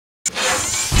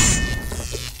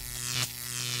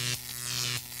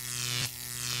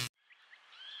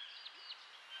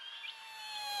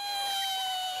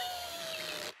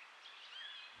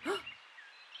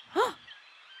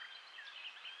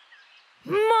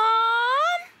Mom?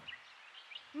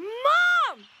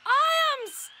 Mom! I am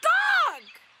stuck!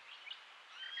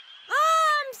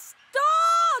 I'm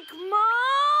stuck,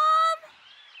 Mom!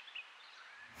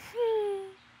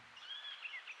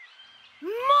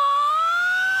 Mom!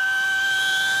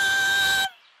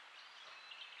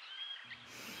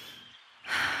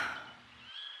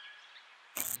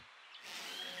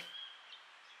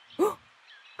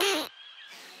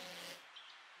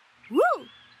 Woo!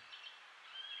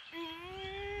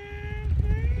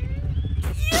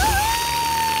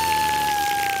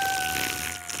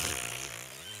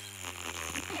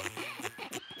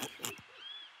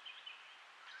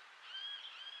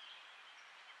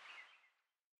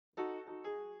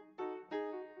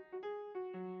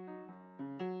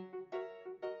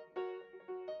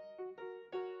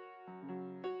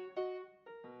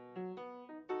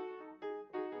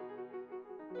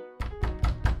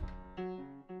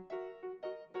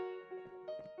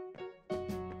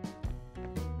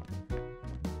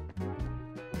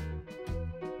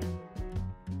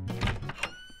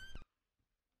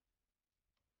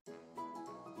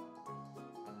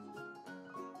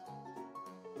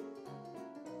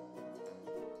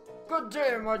 Good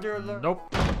day, my dear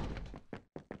Nope.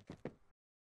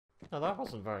 Now that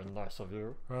wasn't very nice of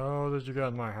you. How did you get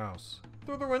in my house?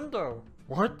 Through the window.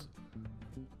 What?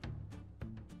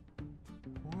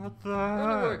 What the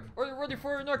Anyway, heck? are you ready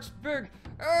for your next big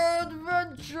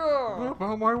adventure? What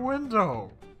about my window?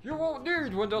 You won't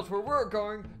need windows where we're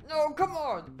going. No, come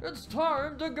on. It's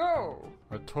time to go.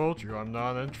 I told you I'm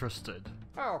not interested.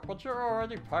 Oh, but you're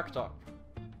already packed up.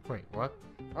 Wait, what?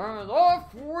 And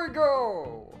off we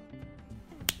go.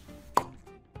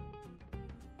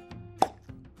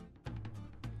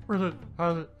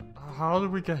 How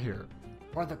did we get here?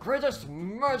 By the greatest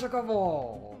magic of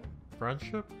all.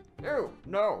 Friendship? You,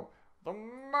 no. The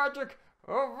magic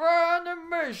of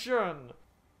animation.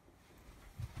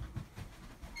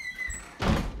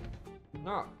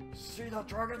 Now, see that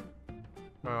dragon?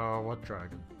 What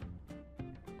dragon?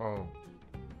 Oh.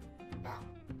 Now,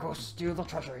 go steal the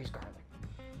treasure he's guarding.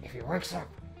 If he wakes up,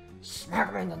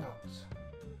 smack him in the nose.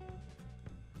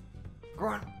 Go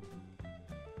on.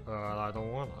 I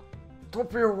don't wanna. Don't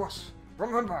be a wuss.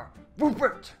 Remember, whoop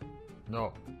it!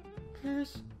 No.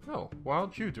 Please? No. Why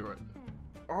don't you do it?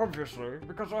 Obviously,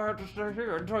 because I had to stay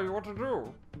here and tell you what to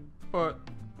do. But...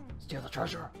 Steal the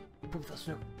treasure. Poop the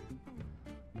snoop.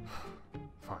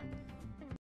 Fine.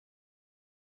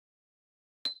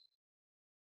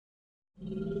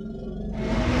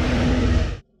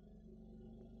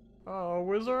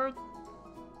 Wizard?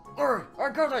 Hurry, I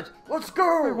got it! Let's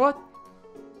go! Wait, what?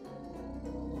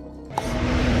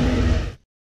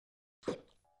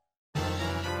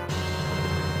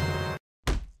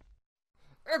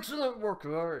 Excellent work,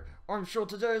 Larry. I'm sure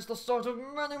today is the start of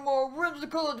many more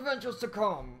whimsical adventures to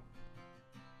come.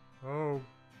 Oh,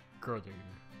 goody.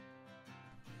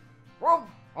 Well,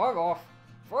 I'm off.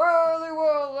 Fairly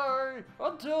well, Larry.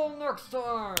 Until next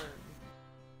time.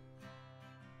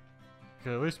 You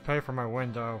could at least pay for my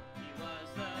window.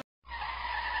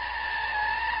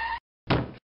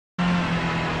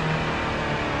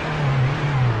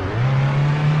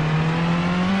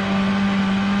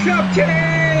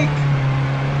 Cupcake!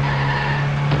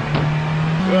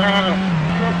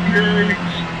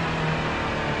 Cupcakes!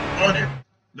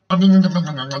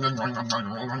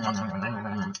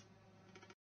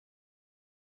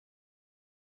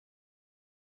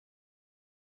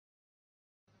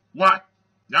 What?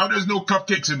 Now there's no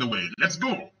cupcakes in the way. Let's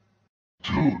go!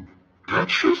 Dude,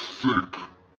 that's just sick.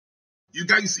 You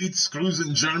guys eat screws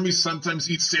and Jeremy sometimes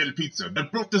eat stale pizza. They're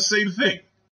both the same thing.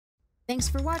 Thanks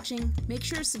for watching. Make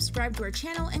sure to subscribe to our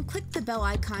channel and click the bell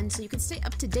icon so you can stay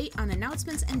up to date on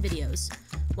announcements and videos.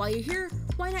 While you're here,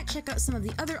 why not check out some of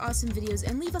the other awesome videos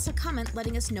and leave us a comment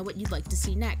letting us know what you'd like to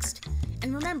see next.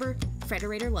 And remember,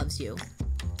 Frederator loves you.